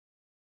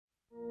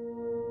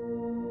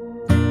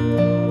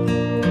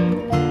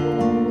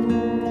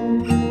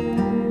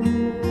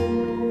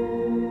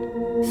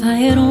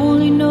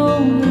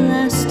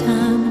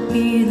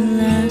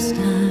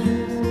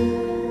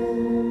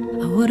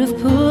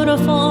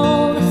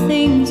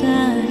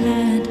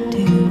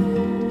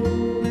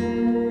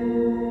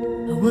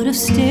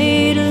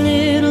stayed a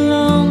little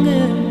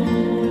longer,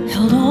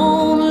 held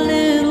on a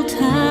little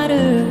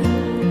tighter.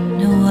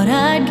 Know what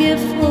I'd give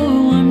for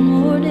one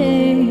more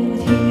day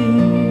with you.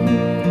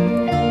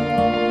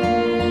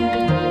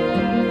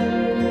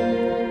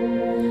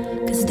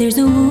 'Cause there's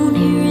a wound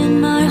here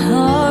in my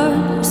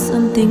heart,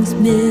 something's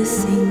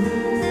missing,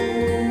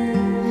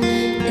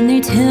 and they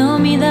tell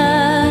me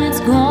that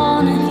it's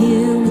gonna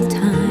heal with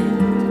time.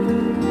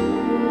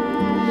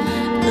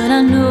 But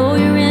I know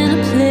you're in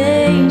a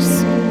place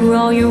where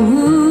all your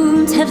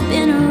wounds have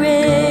been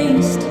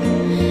erased,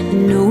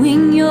 and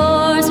knowing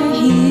yours are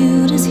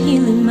healed is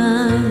healing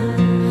mine.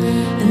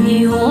 And the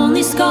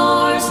only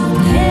scars in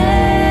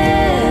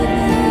heaven,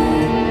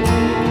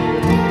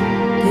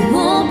 they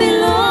won't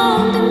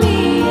belong to me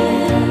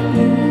and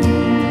you.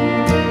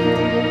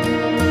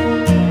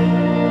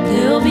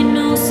 There'll be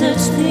no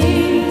such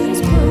thing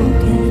as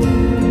broken.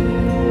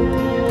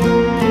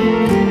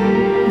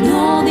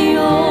 No, the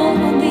old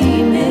will be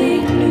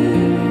made new.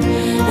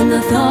 And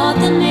the thought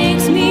that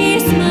makes me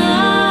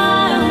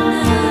smile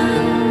now,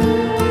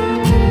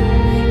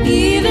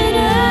 even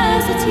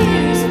as the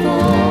tears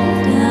fall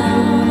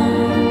down,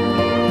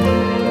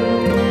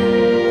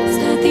 is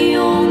that the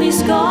only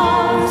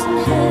scars in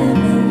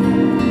heaven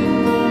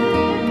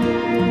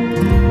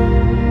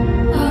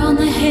are on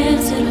the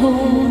hands that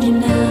hold you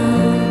now.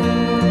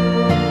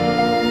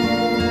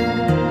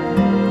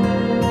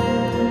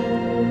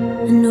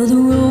 I know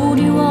the road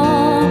you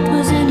walked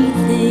was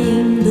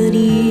anything but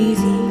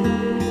easy.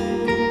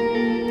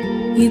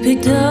 You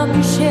picked up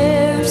your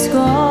share of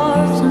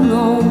scars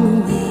along the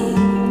way.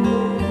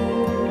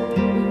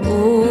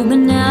 Oh,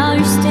 but now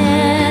you're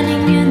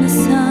standing in the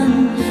sun.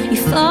 You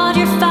fought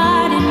your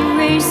fight and your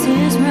race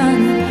is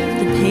run.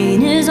 The pain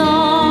is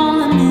all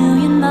a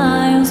million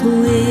miles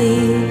away.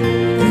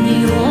 And the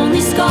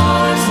only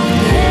scars in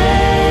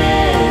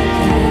heaven,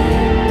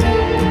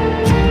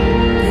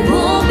 they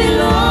won't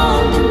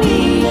belong to me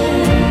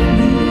and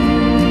you.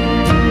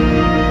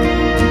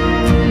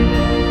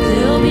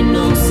 There'll be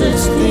no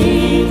such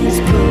thing as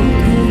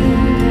broken.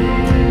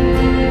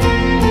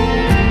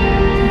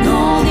 No,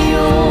 the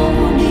old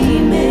will be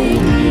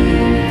made new.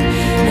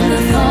 And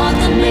the thought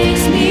that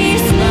makes me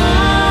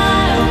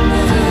smile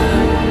now,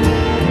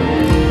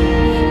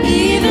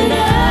 even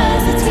as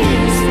the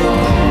tears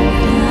fall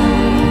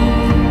down,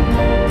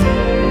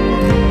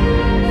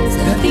 is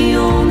that the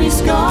only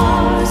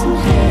scars in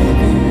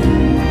heaven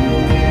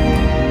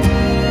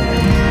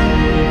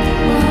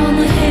are on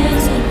the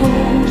hands that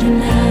hold you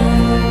now.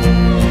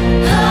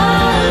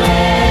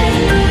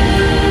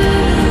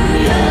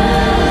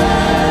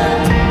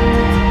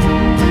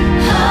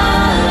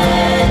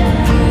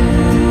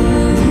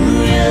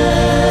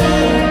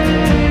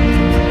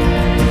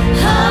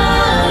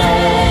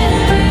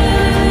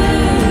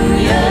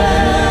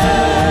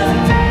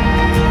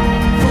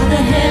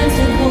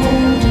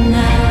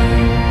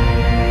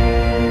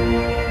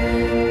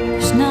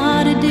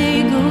 Not a day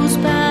goes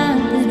by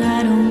that I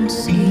don't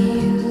see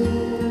you.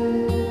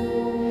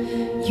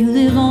 You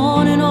live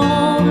on in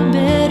all the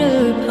better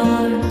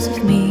parts of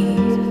me,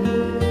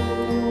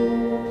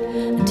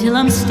 until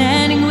I'm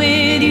standing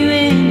with you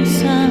in the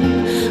sun.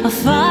 I'll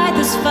fight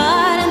this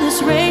fight